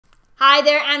Hi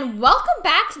there, and welcome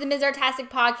back to the Ms.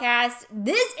 Artastic podcast.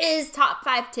 This is top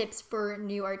 5 tips for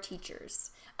new art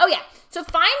teachers. Oh yeah, so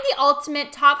find the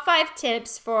ultimate top 5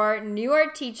 tips for new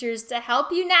art teachers to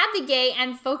help you navigate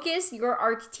and focus your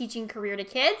art teaching career to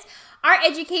kids. Art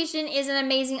education is an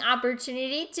amazing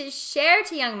opportunity to share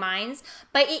to young minds,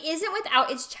 but it isn't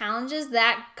without its challenges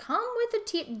that come with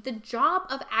the job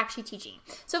of actually teaching.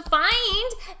 So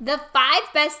find the 5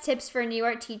 best tips for new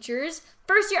art teachers,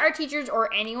 first-year art teachers,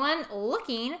 or anyone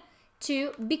looking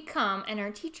to become an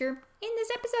art teacher in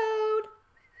this episode.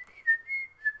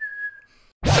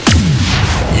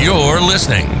 You're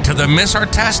listening to the Miss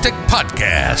Artastic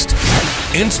podcast.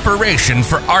 Inspiration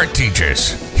for art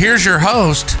teachers. Here's your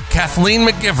host, Kathleen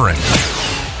McGivern.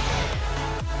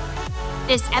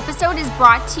 This episode is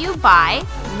brought to you by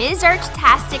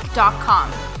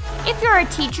MsArtastic.com. If you're a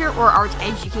teacher or art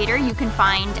educator, you can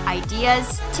find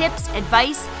ideas, tips,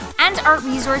 advice, and art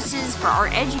resources for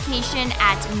art education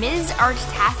at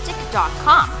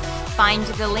MsArtastic.com. Find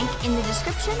the link in the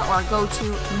description or go to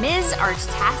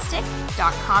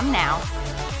MsArtastic.com now.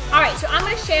 All right, so I'm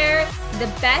going to share the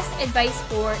best advice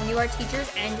for new art teachers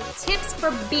and tips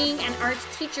for being an art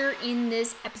teacher in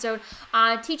this episode.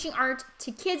 Teaching art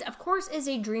to kids, of course, is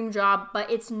a dream job,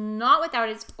 but it's not without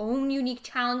its own unique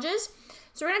challenges.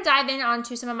 So we're going to dive in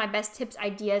onto some of my best tips,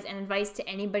 ideas, and advice to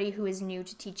anybody who is new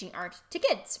to teaching art to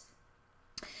kids.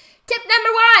 Tip number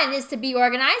 1 is to be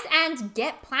organized and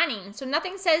get planning. So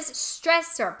nothing says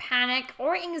stress or panic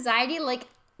or anxiety like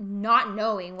not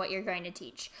knowing what you're going to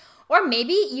teach. Or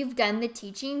maybe you've done the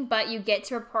teaching, but you get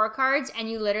to report cards and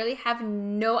you literally have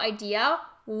no idea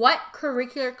what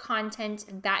curricular content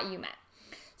that you met.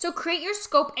 So create your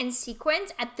scope and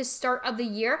sequence at the start of the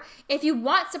year. If you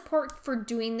want support for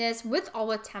doing this with all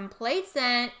the templates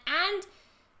and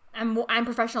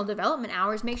professional development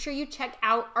hours, make sure you check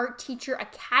out Art Teacher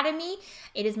Academy.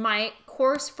 It is my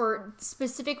course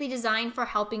specifically designed for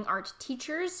helping art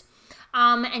teachers.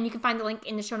 And you can find the link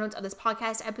in the show notes of this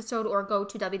podcast episode or go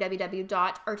to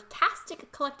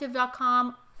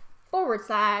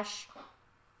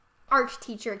www.artasticcollective.com/Art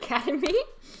Teacher Academy.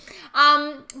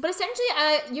 But essentially,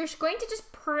 you're going to just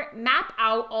map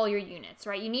out all your units,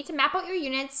 right? You need to map out your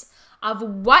units of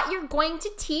what you're going to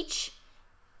teach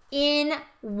in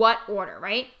what order,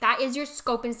 right? That is your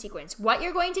scope and sequence. What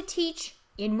you're going to teach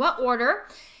in what order.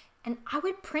 And I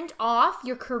would print off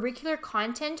your curricular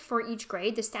content for each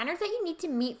grade, the standards that you need to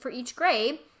meet for each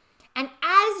grade. And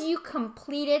as you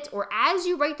complete it or as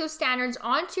you write those standards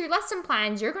onto your lesson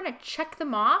plans, you're going to check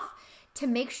them off to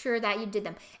make sure that you did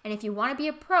them. And if you want to be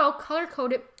a pro, color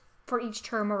code it for each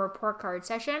term or report card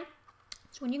session.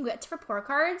 So when you get to report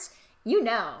cards, you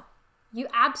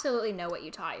absolutely know what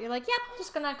you taught. You're like, yep,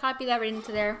 just going to copy that right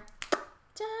into there.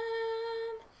 Done.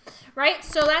 Right?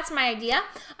 So that's my idea.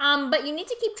 But you need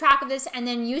to keep track of this and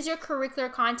then use your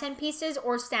curricular content pieces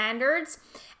or standards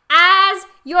as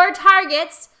your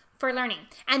targets for learning.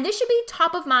 And this should be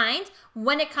top of mind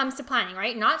when it comes to planning,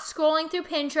 right? Not scrolling through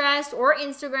Pinterest or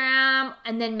Instagram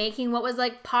and then making what was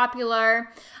like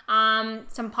popular,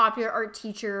 some popular art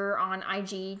teacher on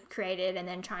IG created and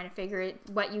then trying to figure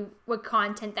what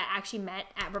content that actually met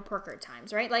at report card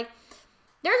times, right? Like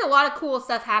there's a lot of cool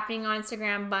stuff happening on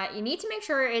Instagram, but you need to make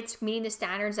sure it's meeting the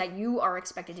standards that you are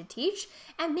expected to teach.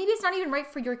 And maybe it's not even right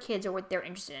for your kids or what they're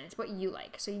interested in. It's what you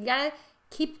like. So you gotta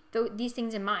keep these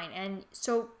things in mind. And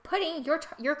so putting your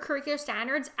curricular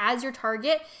standards as your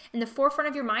target in the forefront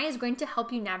of your mind is going to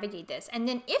help you navigate this. And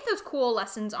then if those cool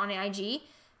lessons on IG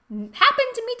happen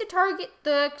to meet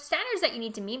the standards that you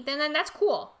need to meet, then that's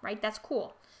cool, right? That's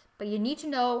cool. But you need to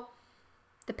know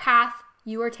the path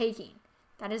you are taking.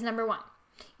 That is number 1.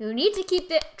 You need to keep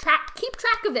track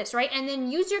of this, right? And then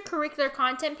use your curricular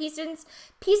content pieces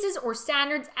or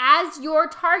standards as your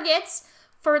targets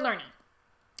for learning.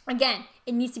 Again,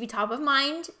 it needs to be top of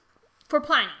mind for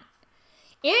planning.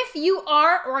 If you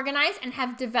are organized and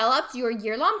have developed your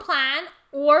year-long plan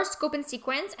or scope and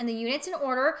sequence and the units in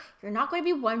order, you're not going to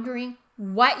be wondering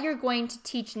what you're going to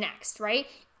teach next, right?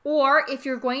 Or if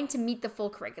you're going to meet the full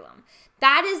curriculum.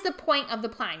 That is the point of the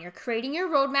plan. You're creating your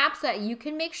roadmap so that you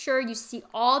can make sure you see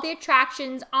all the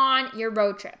attractions on your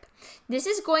road trip. This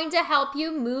is going to help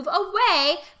you move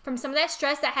away from some of that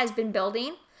stress that has been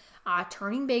building,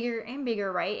 turning bigger and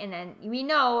bigger, right? And then we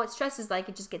know what stress is like.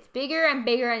 It just gets bigger and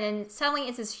bigger, and then suddenly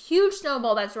it's this huge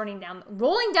snowball that's rolling down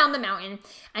the mountain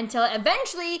until it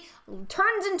eventually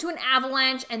turns into an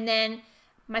avalanche. And then,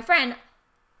 my friend,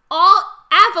 all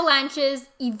avalanches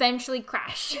eventually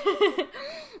crash.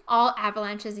 All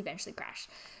avalanches eventually crash.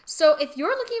 So if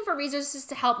you're looking for resources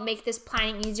to help make this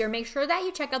planning easier, make sure that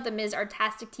you check out the Ms.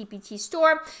 Artastic TPT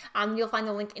store. You'll find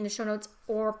the link in the show notes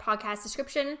or podcast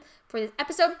description for this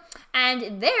episode.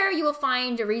 And there you will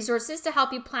find resources to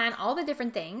help you plan all the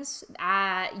different things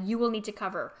you will need to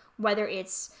cover, whether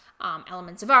it's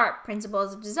elements of art,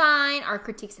 principles of design, art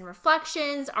critiques and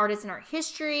reflections, artists and art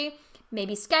history,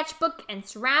 maybe sketchbook and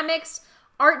ceramics,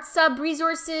 art sub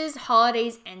resources,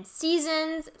 holidays and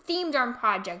seasons, themed art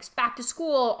projects, back to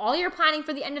school, all your planning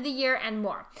for the end of the year, and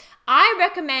more. I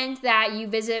recommend that you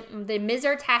visit the Ms.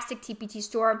 Artastic TPT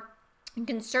store. You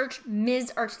can search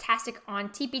Ms. Artastic on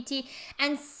TPT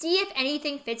and see if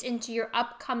anything fits into your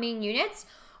upcoming units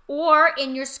or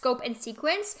in your scope and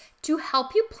sequence to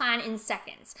help you plan in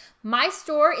seconds. My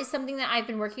store is something that I've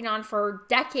been working on for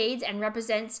decades and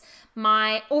represents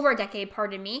over a decade,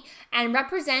 and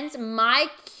represents my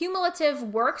cumulative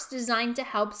works designed to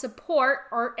help support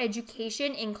art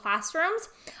education in classrooms.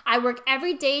 I work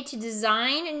every day to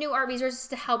design new art resources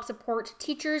to help support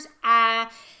teachers and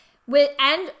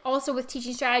also with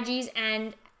teaching strategies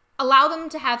and allow them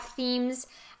to have themes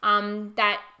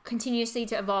that continuously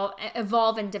to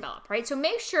evolve and develop, right? So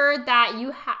make sure that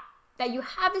you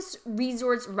have this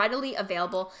resource readily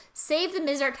available. Save the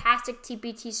Ms. Artastic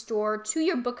TPT store to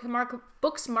your bookmarks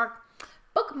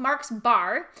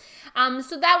bar,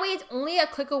 so that way it's only a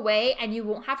click away and you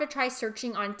won't have to try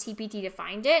searching on TPT to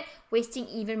find it, wasting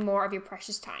even more of your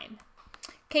precious time.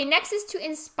 Okay, next is to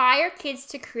inspire kids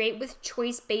to create with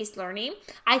choice-based learning.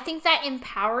 I think that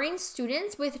empowering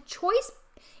students with choice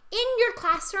in your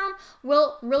classroom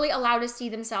will really allow to see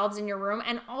themselves in your room,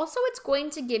 and also it's going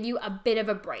to give you a bit of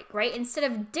a break, right? Instead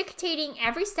of dictating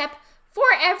every step for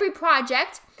every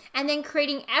project and then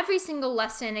creating every single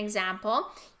lesson example,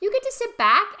 you get to sit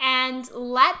back and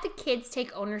let the kids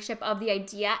take ownership of the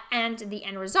idea and the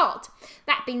end result.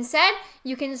 That being said,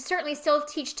 you can certainly still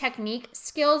teach technique,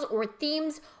 skills, or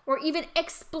themes, or even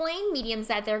explain mediums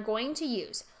that they're going to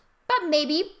use. But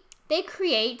maybe they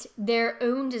create their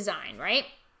own design, right?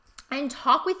 And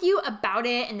talk with you about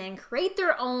it and then create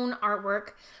their own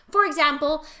artwork. For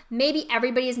example, maybe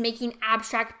everybody is making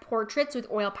abstract portraits with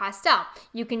oil pastel.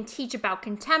 You can teach about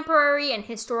contemporary and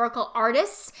historical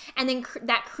artists and then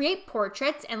that create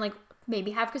portraits and like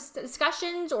maybe have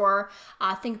discussions or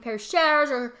think pair shares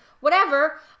or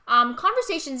whatever.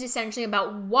 Conversations essentially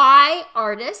about why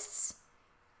artists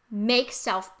make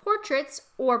self-portraits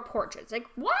or portraits. Like,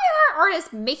 why are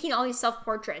artists making all these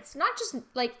self-portraits? Not just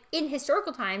like in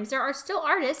historical times, there are still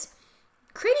artists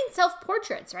creating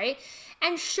self-portraits, right?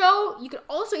 And you could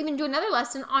also even do another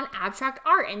lesson on abstract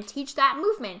art and teach that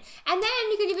movement. And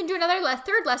then you could even do another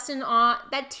third lesson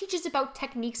that teaches about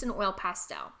techniques in oil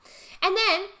pastel. And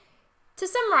then to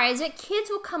summarize it, kids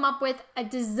will come up with a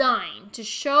design to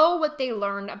show what they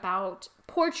learned about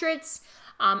portraits,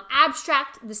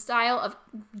 abstract, the style of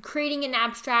creating an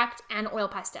abstract, and oil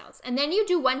pastels. And then you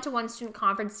do one-to-one student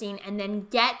conferencing and then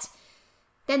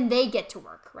they get to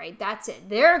work, right? That's it.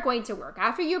 They're going to work.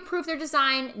 After you approve their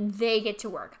design, they get to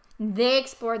work. They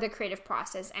explore the creative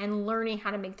process and learning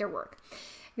how to make their work.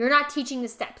 You're not teaching the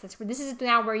steps. This is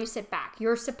now where you sit back.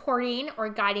 You're supporting or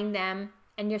guiding them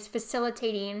and you're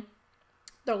facilitating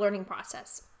the learning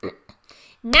process.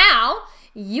 Now,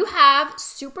 you have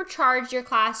supercharged your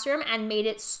classroom and made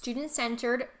it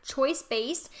student-centered,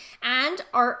 choice-based, and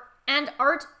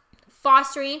art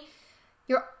fostering.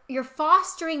 You're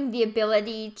fostering the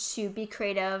ability to be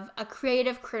creative, a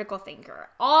creative critical thinker,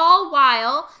 all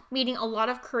while meeting a lot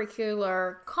of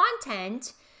curricular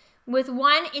content with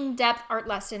one in-depth art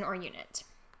lesson or unit.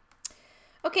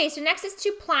 Okay, so next is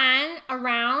to plan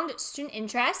around student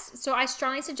interests. So I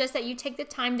strongly suggest that you take the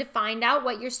time to find out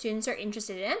what your students are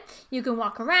interested in. You can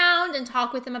walk around and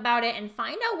talk with them about it and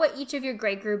find out what each of your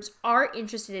grade groups are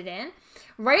interested in.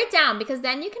 Write it down because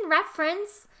then you can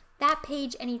reference that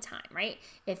page anytime, right?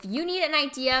 If you need an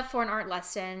idea for an art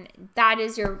lesson,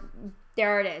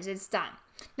 there it is, it's done.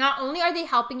 Not only are they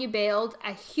helping you build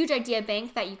a huge idea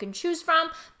bank that you can choose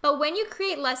from, but when you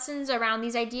create lessons around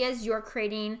these ideas, you're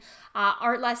creating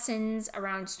art lessons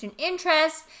around student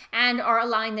interest and are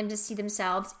allowing them to see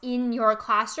themselves in your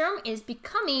classroom is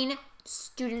becoming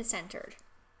student-centered.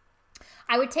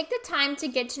 I would take the time to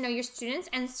get to know your students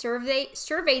and survey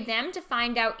them to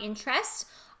find out interests.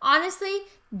 Honestly,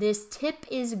 this tip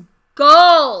is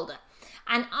gold.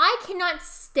 And I cannot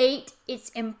state its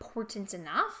importance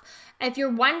enough. If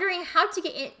you're wondering how to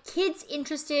get kids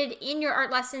interested in your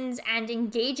art lessons and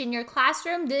engage in your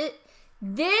classroom,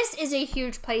 this is a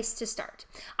huge place to start.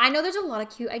 I know there's a lot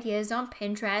of cute ideas on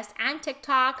Pinterest and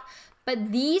TikTok,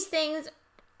 but these things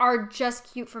are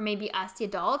just cute for maybe us, the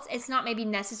adults. It's not maybe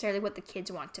necessarily what the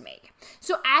kids want to make.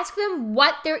 So ask them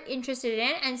what they're interested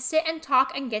in and sit and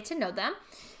talk and get to know them.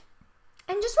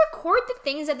 And just record the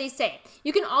things that they say.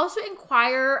 You can also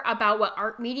inquire about what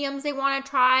art mediums they want to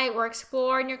try or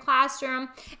explore in your classroom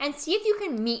and see if you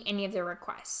can meet any of their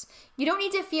requests. You don't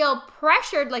need to feel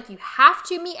pressured like you have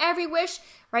to meet every wish,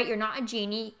 right? You're not a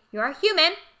genie, you're a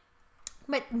human.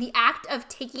 But the act of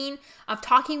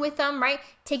talking with them, right?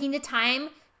 Taking the time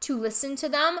to listen to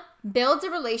them builds a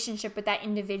relationship with that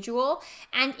individual.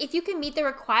 And if you can meet the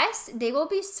request, they will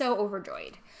be so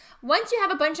overjoyed. Once you have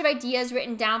a bunch of ideas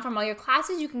written down from all your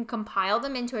classes, you can compile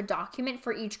them into a document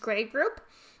for each grade group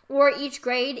or each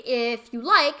grade if you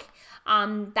like,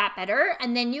 that better.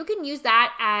 And then you can use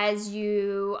that as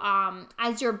your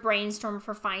brainstorm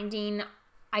for finding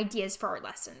ideas for our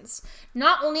lessons.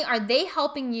 Not only are they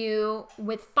helping you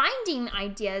with finding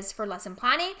ideas for lesson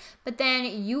planning, but then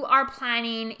you are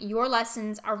planning your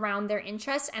lessons around their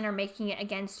interests and are making it,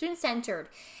 again, student-centered.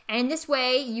 And in this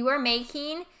way, you are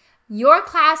making your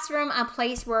classroom a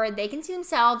place where they can see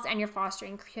themselves and you're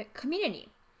fostering community.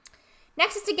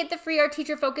 Next is to get the free Art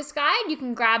Teacher Focus Guide. You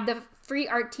can grab the free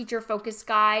Art Teacher Focus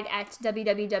Guide at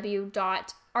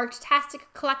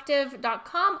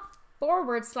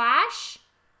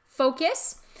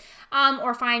www.artastic.com/focus.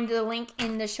 Or find the link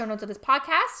in the show notes of this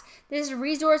podcast. This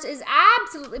resource is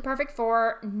absolutely perfect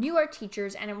for new art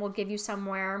teachers, and it will give you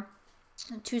somewhere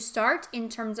to start in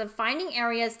terms of finding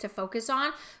areas to focus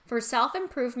on for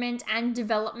self-improvement and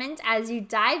development as you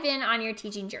dive in on your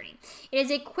teaching journey. It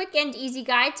is a quick and easy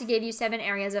guide to give you 7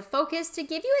 areas of focus to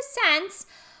give you a sense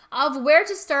of where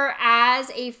to start as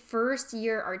a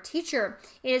first-year art teacher.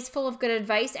 It is full of good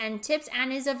advice and tips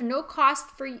and is of no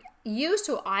cost for you,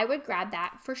 so I would grab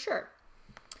that for sure.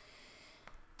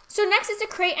 So next is to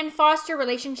create and foster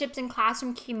relationships in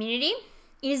classroom community.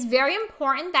 It is very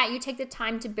important that you take the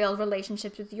time to build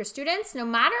relationships with your students, no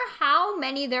matter how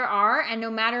many there are and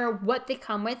no matter what they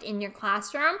come with in your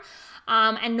classroom,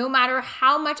 and no matter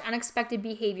how much unexpected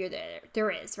behavior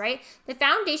there is, right? The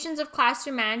foundations of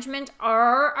classroom management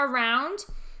are around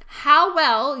how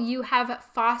well you have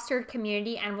fostered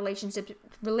community and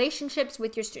relationships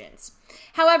with your students.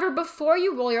 However, before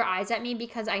you roll your eyes at me,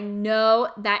 because I know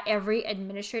that every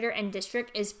administrator and district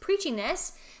is preaching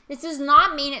this does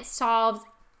not mean it solves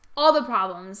all the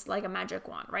problems like a magic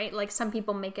wand, right? Like some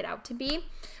people make it out to be.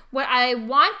 What I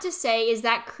want to say is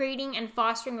that creating and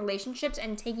fostering relationships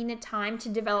and taking the time to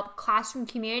develop classroom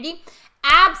community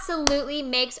absolutely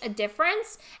makes a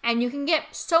difference, and you can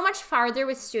get so much farther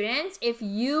with students if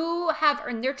you have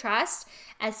earned their trust,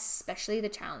 especially the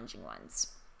challenging ones.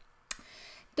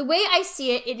 The way I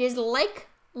see it, it is like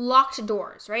locked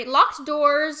doors, right? Locked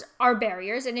doors are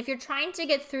barriers, and if you're trying to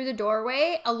get through the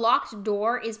doorway, a locked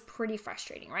door is pretty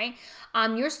frustrating, right?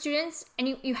 Your students,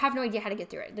 and you have no idea how to get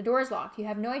through it. The door is locked. You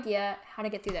have no idea how to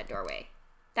get through that doorway.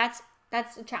 That's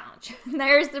a challenge.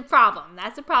 There's the problem.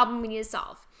 That's a problem we need to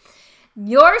solve.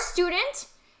 Your students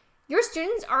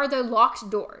are the locked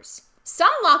doors.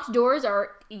 Some locked doors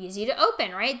are easy to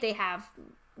open, right?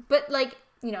 But like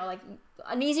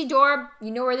an easy door,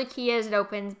 you know where the key is, it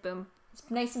opens, boom. It's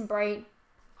nice and bright.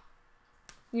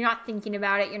 You're not thinking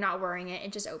about it. You're not worrying it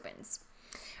just opens,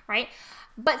 right?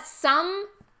 But some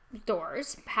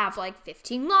doors have like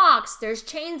 15 locks. There's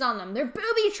chains on them. They're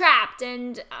booby trapped.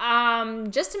 And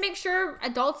just to make sure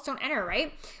adults don't enter,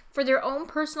 right? For their own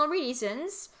personal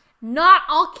reasons, not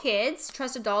all kids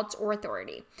trust adults or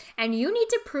authority. And you need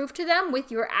to prove to them with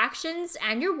your actions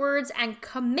and your words and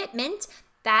commitment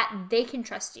that they can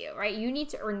trust you, right? You need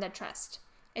to earn that trust.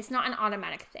 It's not an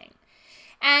automatic thing.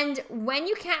 And when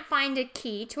you can't find a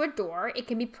key to a door, it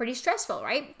can be pretty stressful,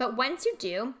 right? But once you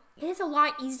do, it is a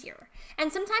lot easier.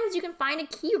 And sometimes you can find a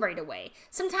key right away.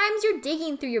 Sometimes you're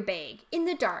digging through your bag in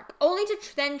the dark, only to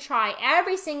then try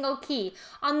every single key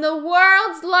on the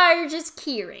world's largest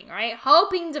key ring, right?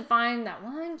 Hoping to find that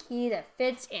one key that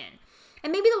fits in.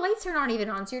 And maybe the lights are not even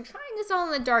on, so you're trying this all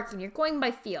in the dark and you're going by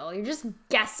feel. You're just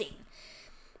guessing.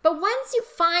 But once you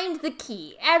find the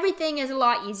key, everything is a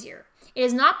lot easier. It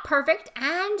is not perfect,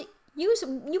 and you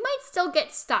might still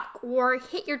get stuck or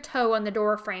hit your toe on the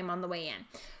door frame on the way in.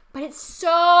 But it's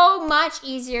so much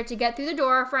easier to get through the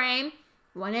door frame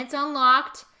when it's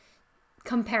unlocked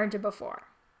compared to before.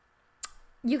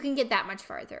 You can get that much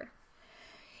farther.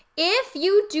 If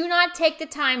you do not take the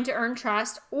time to earn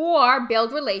trust or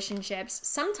build relationships,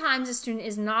 sometimes a student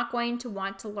is not going to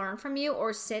want to learn from you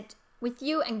or sit with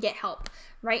you and get help,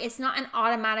 right? It's not an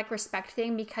automatic respect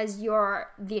thing because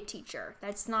you're the teacher.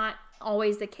 That's not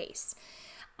always the case.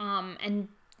 The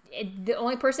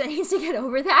only person that needs to get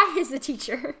over that is the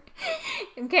teacher.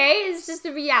 Okay? It's just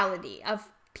the reality of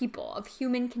people, of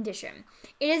human condition.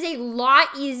 It is a lot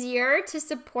easier to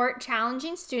support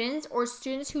challenging students or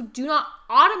students who do not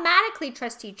automatically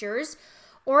trust teachers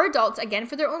or adults, again,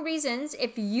 for their own reasons,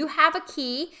 if you have a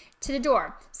key to the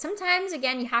door. Sometimes,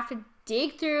 again, you have to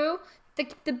dig through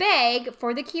the bag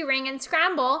for the key ring and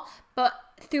scramble, but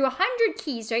through 100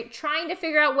 keys, right, trying to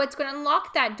figure out what's going to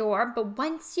unlock that door. But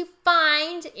once you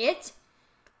find it,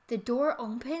 the door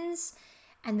opens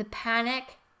and the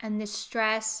panic and the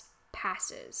stress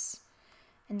passes.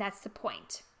 And that's the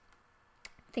point.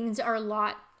 Things are a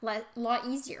lot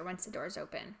easier once the doors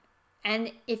open.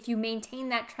 And if you maintain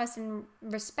that trust and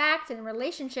respect and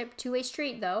relationship to a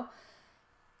street, though,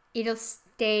 it'll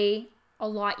stay a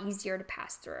lot easier to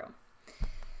pass through.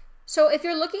 So if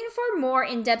you're looking for more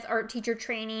in-depth art teacher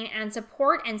training and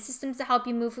support and systems to help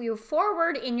you move you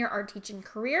forward in your art teaching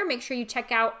career, make sure you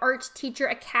check out Art Teacher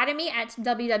Academy at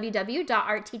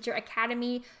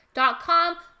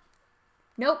www.artteacheracademy.com.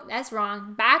 Nope, that's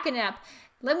wrong. Backing up.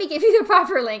 Let me give you the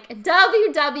proper link.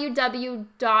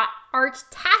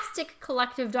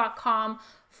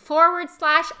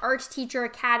 www.artasticcollective.com/Art Teacher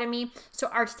Academy. So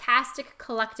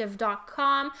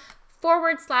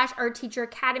artasticcollective.com/Art Teacher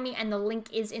Academy, and the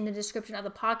link is in the description of the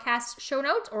podcast show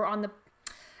notes,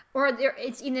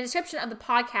 it's in the description of the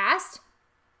podcast.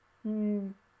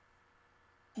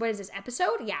 What is this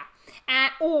episode? Yeah.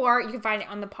 Or you can find it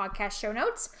on the podcast show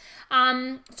notes.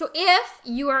 So if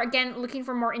you are, again, looking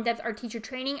for more in-depth art teacher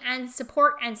training and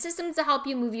support and systems to help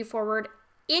you move you forward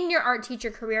in your art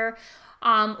teacher career,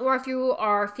 or if you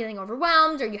are feeling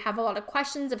overwhelmed or you have a lot of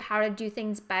questions of how to do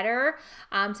things better,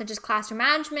 such as classroom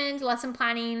management, lesson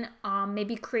planning,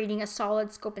 maybe creating a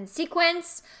solid scope and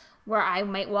sequence where I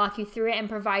might walk you through it and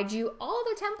provide you all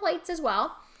the templates as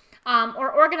well,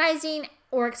 or organizing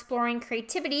or exploring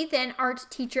creativity, then Art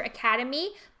Teacher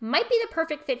Academy might be the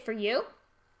perfect fit for you.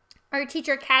 Art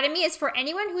Teacher Academy is for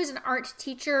anyone who is an art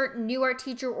teacher, new art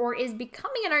teacher, or is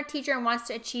becoming an art teacher and wants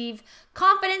to achieve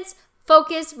confidence,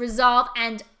 focus, resolve,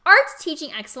 and art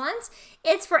teaching excellence.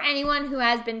 It's for anyone who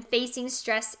has been facing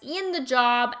stress in the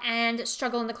job and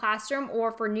struggle in the classroom,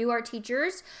 or for new art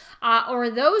teachers, or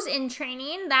those in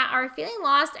training that are feeling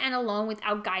lost and alone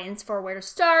without guidance for where to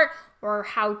start, or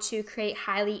how to create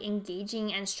highly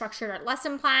engaging and structured art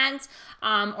lesson plans,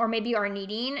 or maybe are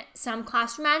needing some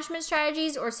classroom management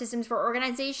strategies or systems for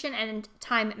organization and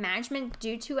time management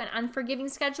due to an unforgiving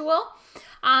schedule.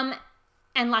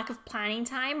 And lack of planning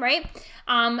time, right?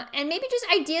 And maybe just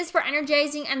ideas for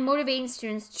energizing and motivating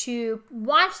students to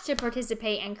want to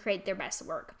participate and create their best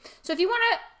work. So if you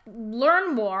want to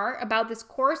learn more about this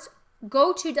course,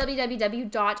 go to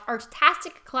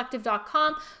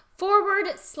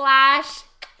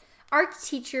www.artasticcollective.com/Art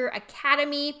Teacher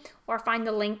Academy, or find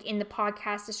the link in the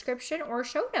podcast description or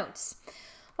show notes.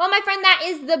 Well, my friend, that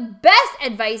is the best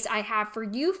advice I have for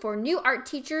you for new art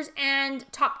teachers and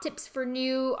top tips for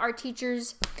new art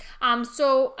teachers.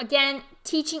 So again,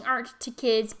 teaching art to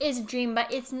kids is a dream,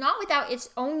 but it's not without its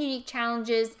own unique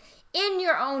challenges. In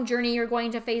your own journey, you're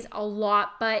going to face a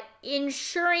lot, but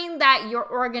ensuring that you're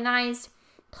organized,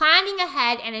 planning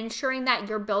ahead, and ensuring that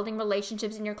you're building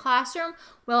relationships in your classroom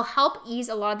will help ease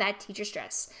a lot of that teacher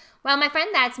stress. Well, my friend,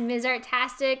 that's Ms.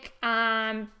 Artastic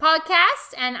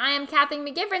podcast, and I am Kathleen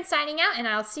McGivern signing out, and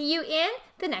I'll see you in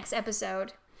the next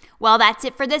episode. Well, that's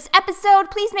it for this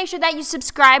episode. Please make sure that you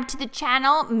subscribe to the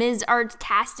channel, Ms.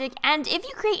 Artastic, and if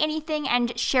you create anything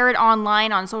and share it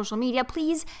online on social media,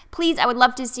 please, I would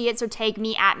love to see it, so tag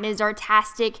me at Ms.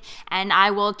 Artastic, and I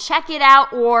will check it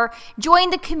out, or join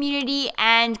the community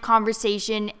and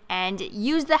conversation, and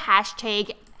use the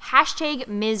hashtag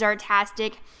Ms.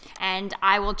 Artastic, and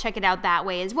I will check it out that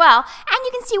way as well. And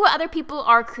you can see what other people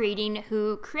are creating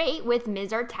who create with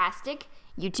Ms. Artastic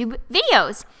YouTube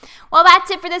videos. Well, that's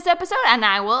it for this episode, and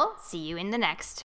I will see you in the next.